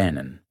him to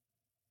Bannon.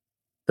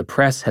 "The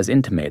press has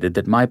intimated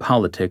that my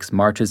politics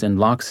marches in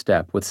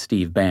lockstep with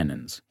Steve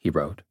Bannon's," he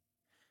wrote.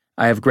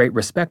 "I have great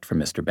respect for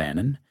Mr.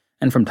 Bannon,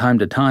 and from time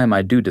to time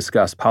I do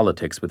discuss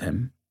politics with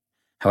him.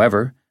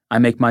 However, I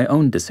make my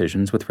own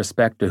decisions with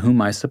respect to whom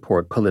I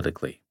support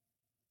politically."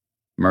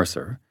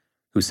 Mercer,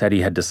 who said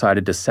he had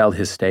decided to sell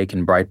his stake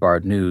in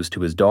Breitbart News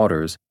to his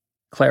daughters,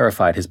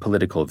 clarified his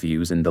political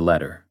views in the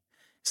letter,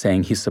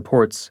 saying he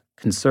supports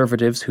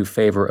conservatives who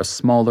favor a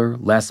smaller,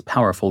 less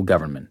powerful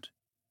government.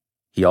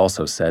 He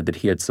also said that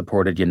he had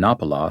supported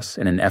Yiannopoulos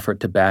in an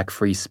effort to back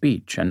free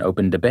speech and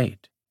open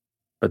debate,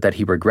 but that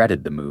he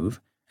regretted the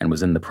move and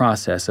was in the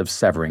process of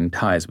severing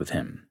ties with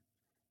him.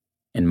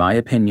 "In my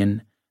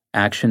opinion,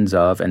 actions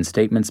of and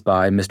statements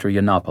by Mr.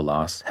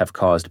 Yiannopoulos have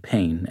caused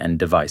pain and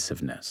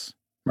divisiveness,"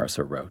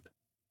 Mercer wrote.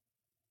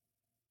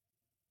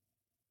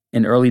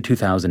 In early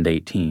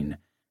 2018,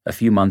 a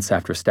few months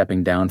after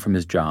stepping down from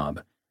his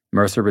job,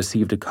 Mercer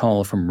received a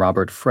call from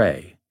Robert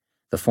Frey,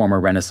 the former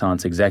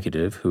Renaissance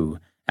executive who,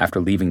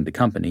 after leaving the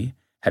company,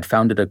 had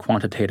founded a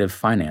quantitative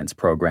finance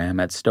program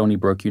at Stony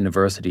Brook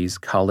University's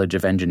College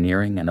of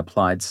Engineering and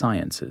Applied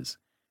Sciences.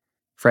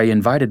 Frey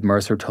invited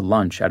Mercer to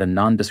lunch at a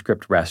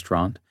nondescript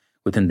restaurant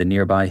within the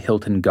nearby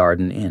Hilton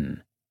Garden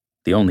Inn,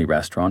 the only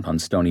restaurant on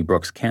Stony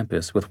Brook's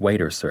campus with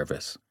waiter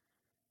service.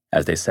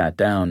 As they sat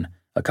down,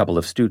 a couple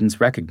of students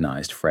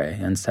recognized Frey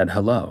and said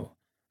hello,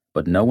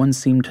 but no one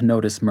seemed to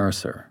notice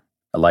Mercer,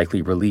 a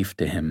likely relief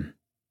to him.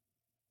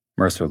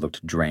 Mercer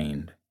looked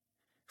drained.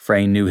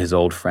 Frey knew his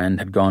old friend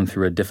had gone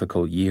through a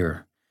difficult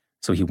year,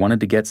 so he wanted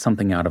to get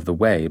something out of the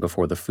way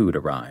before the food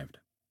arrived.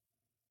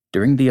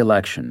 During the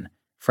election,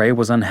 Frey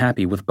was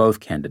unhappy with both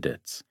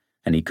candidates,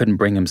 and he couldn't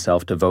bring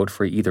himself to vote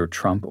for either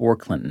Trump or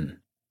Clinton.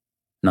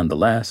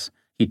 Nonetheless,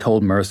 he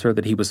told Mercer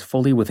that he was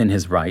fully within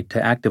his right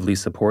to actively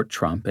support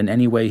Trump in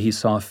any way he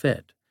saw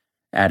fit,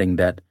 adding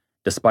that,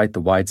 despite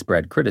the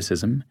widespread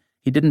criticism,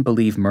 he didn't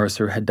believe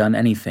Mercer had done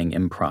anything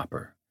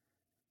improper.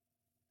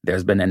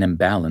 "There's been an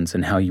imbalance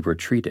in how you were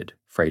treated,"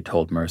 Frey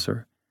told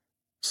Mercer.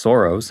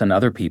 "Soros and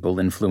other people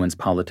influence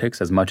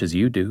politics as much as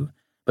you do,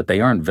 but they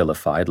aren't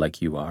vilified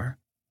like you are."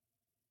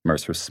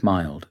 Mercer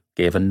smiled,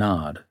 gave a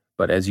nod,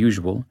 but as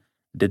usual,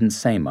 didn't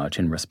say much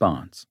in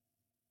response.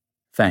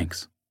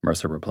 "Thanks,"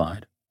 Mercer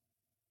replied.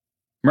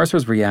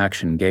 Mercer's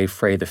reaction gave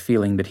Frey the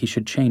feeling that he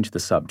should change the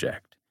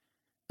subject.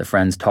 The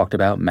friends talked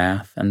about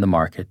math and the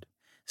market,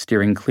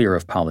 steering clear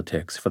of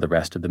politics for the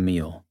rest of the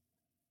meal.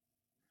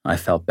 "I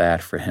felt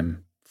bad for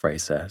him," Frey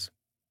says.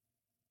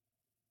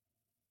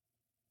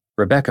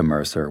 Rebecca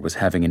Mercer was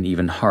having an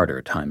even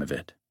harder time of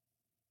it.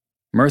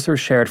 Mercer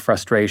shared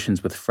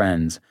frustrations with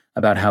friends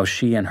about how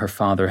she and her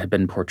father had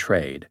been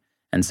portrayed,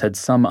 and said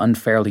some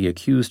unfairly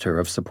accused her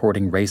of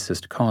supporting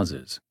racist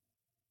causes.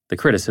 The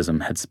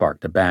criticism had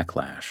sparked a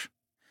backlash.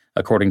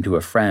 According to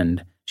a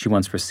friend, she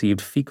once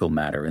received fecal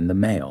matter in the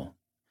mail.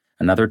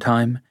 Another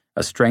time,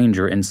 a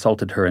stranger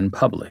insulted her in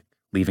public,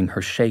 leaving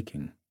her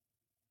shaking.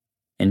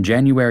 In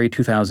January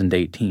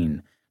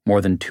 2018,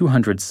 more than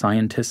 200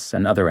 scientists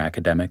and other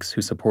academics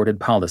who supported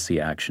policy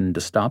action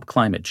to stop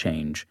climate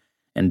change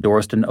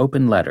endorsed an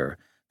open letter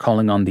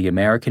calling on the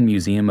American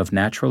Museum of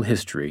Natural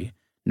History,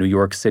 New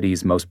York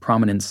City's most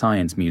prominent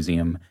science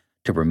museum,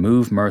 to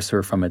remove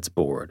Mercer from its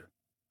board,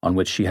 on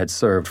which she had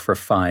served for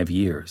 5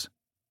 years.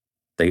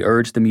 They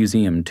urged the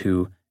museum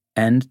to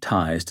end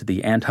ties to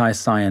the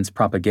anti-science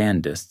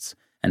propagandists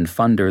and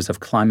funders of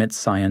climate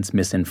science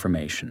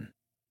misinformation.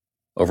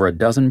 Over a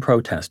dozen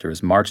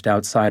protesters marched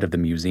outside of the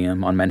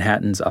museum on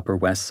Manhattan's Upper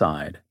West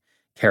Side,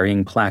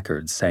 carrying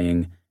placards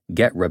saying,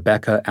 "Get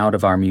Rebecca out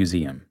of our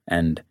museum,"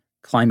 and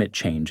 "Climate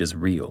change is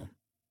real."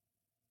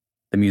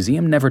 The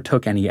museum never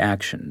took any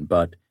action,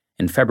 but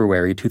in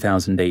February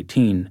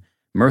 2018,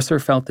 Mercer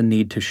felt the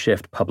need to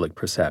shift public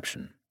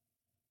perception.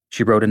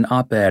 She wrote an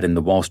op-ed in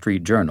the Wall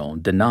Street Journal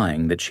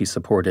denying that she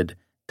supported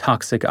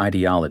toxic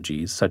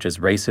ideologies such as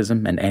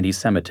racism and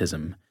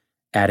anti-Semitism,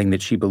 adding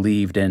that she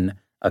believed in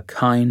a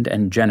kind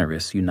and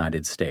generous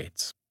United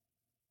States.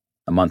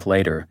 A month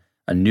later,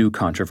 a new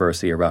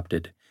controversy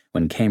erupted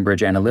when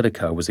Cambridge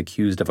Analytica was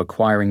accused of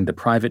acquiring the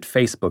private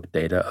Facebook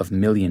data of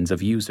millions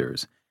of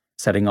users,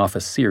 setting off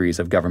a series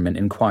of government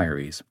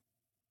inquiries.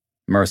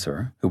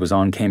 Mercer, who was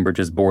on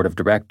Cambridge's board of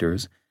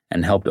directors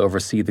and helped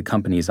oversee the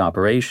company's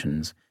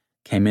operations,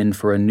 came in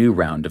for a new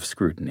round of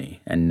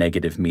scrutiny and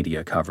negative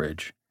media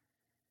coverage.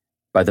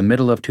 By the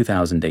middle of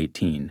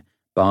 2018,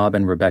 Bob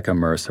and Rebecca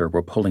Mercer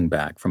were pulling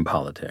back from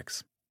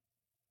politics.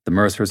 The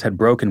Mercers had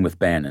broken with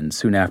Bannon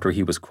soon after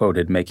he was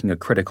quoted making a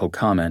critical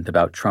comment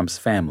about Trump's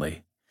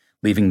family,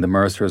 leaving the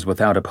Mercers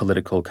without a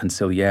political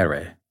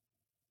consigliere.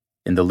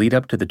 In the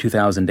lead-up to the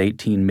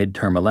 2018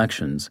 midterm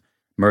elections,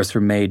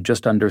 Mercer made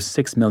just under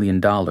 $6 million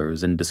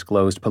in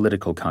disclosed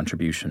political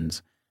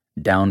contributions,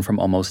 down from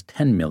almost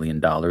 $10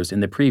 million in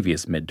the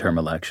previous midterm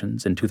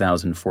elections in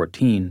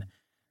 2014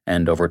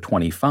 and over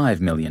 $25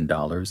 million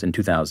in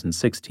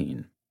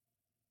 2016.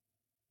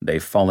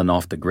 "They've fallen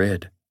off the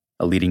grid,"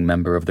 a leading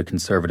member of the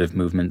conservative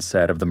movement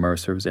said of the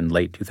Mercers in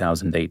late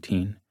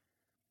 2018.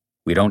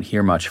 "We don't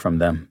hear much from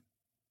them."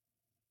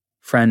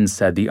 Friends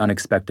said the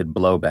unexpected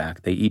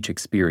blowback they each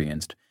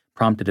experienced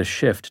prompted a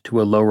shift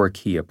to a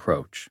lower-key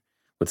approach,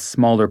 with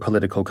smaller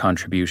political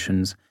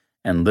contributions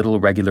and little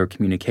regular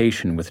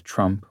communication with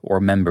Trump or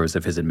members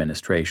of his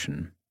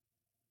administration.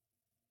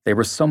 "They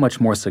were so much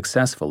more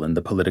successful in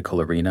the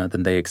political arena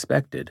than they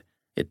expected.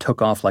 It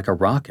took off like a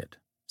rocket,"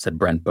 said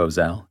Brent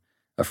Bozell,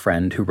 a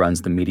friend who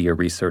runs the Media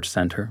Research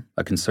Center,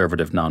 a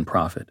conservative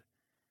nonprofit.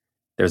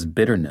 "There's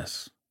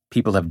bitterness.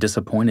 People have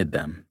disappointed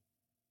them."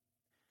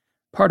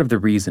 Part of the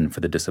reason for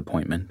the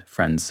disappointment,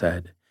 friends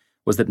said,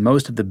 was that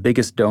most of the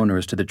biggest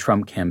donors to the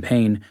Trump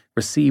campaign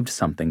received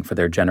something for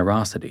their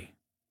generosity.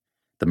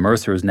 The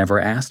Mercers never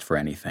asked for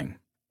anything.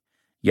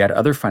 Yet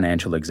other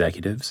financial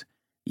executives,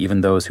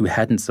 even those who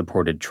hadn't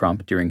supported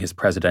Trump during his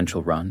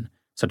presidential run,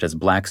 such as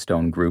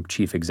Blackstone Group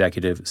chief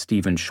executive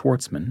Steven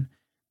Schwartzman,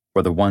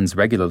 were the ones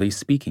regularly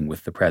speaking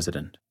with the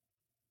president.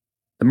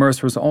 The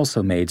Mercers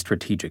also made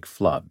strategic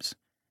flubs.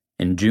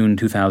 In June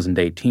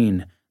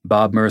 2018,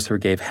 Bob Mercer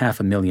gave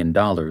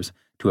 $500,000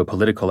 to a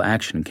political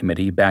action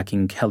committee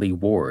backing Kelly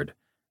Ward,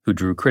 who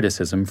drew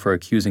criticism for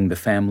accusing the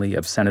family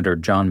of Senator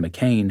John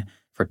McCain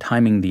for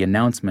timing the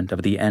announcement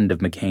of the end of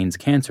McCain's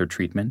cancer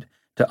treatment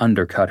to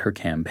undercut her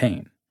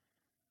campaign.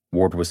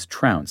 Ward was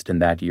trounced in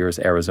that year's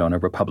Arizona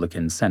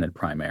Republican Senate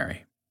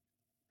primary.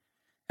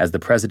 As the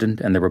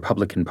president and the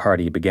Republican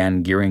Party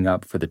began gearing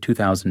up for the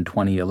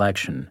 2020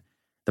 election,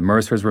 the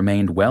Mercers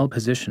remained well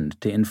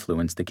positioned to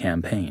influence the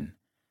campaign.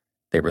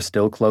 They were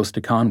still close to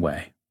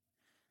Conway.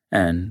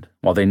 And,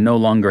 while they no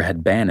longer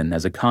had Bannon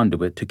as a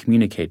conduit to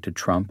communicate to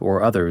Trump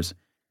or others,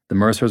 the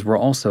Mercers were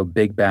also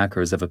big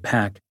backers of a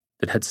PAC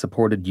that had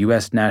supported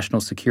U.S.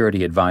 National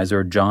Security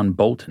Advisor John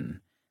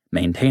Bolton,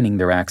 maintaining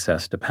their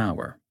access to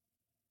power.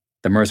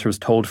 The Mercers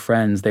told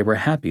friends they were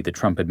happy the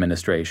Trump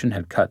administration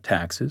had cut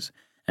taxes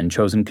and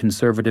chosen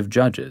conservative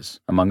judges,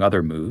 among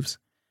other moves,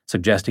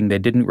 suggesting they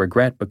didn't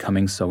regret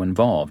becoming so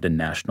involved in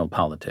national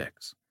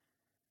politics.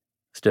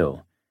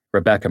 Still,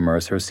 Rebecca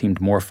Mercer seemed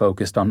more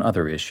focused on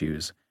other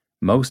issues,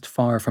 most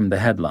far from the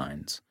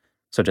headlines,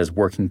 such as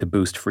working to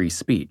boost free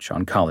speech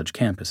on college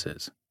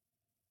campuses.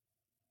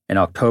 In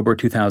October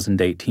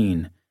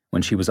 2018,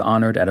 when she was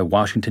honored at a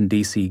Washington,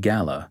 D.C.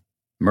 gala,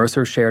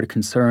 Mercer shared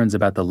concerns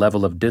about the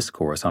level of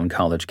discourse on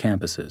college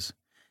campuses,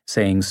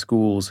 saying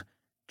schools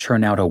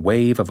churn out a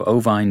wave of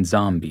ovine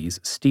zombies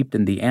steeped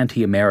in the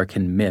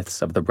anti-American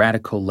myths of the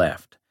radical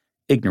left,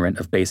 ignorant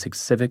of basic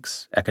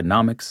civics,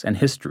 economics, and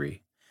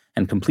history,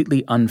 and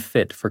completely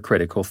unfit for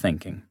critical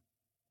thinking.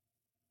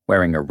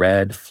 Wearing a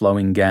red,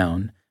 flowing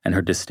gown and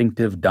her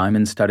distinctive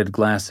diamond-studded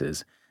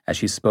glasses as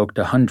she spoke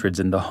to hundreds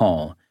in the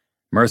hall,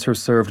 Mercer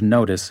served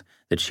notice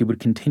that she would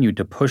continue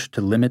to push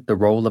to limit the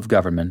role of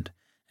government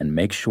and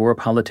make sure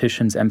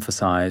politicians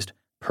emphasized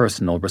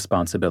personal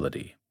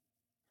responsibility.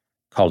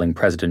 Calling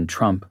President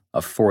Trump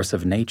a force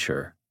of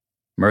nature,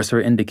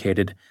 Mercer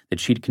indicated that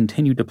she'd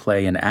continue to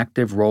play an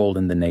active role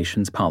in the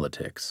nation's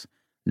politics,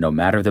 no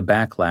matter the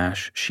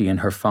backlash she and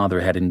her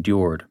father had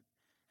endured,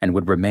 and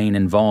would remain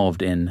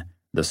involved in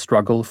the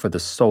struggle for the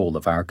soul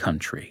of our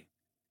country.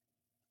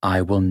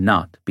 "I will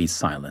not be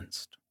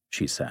silenced,"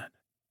 she said.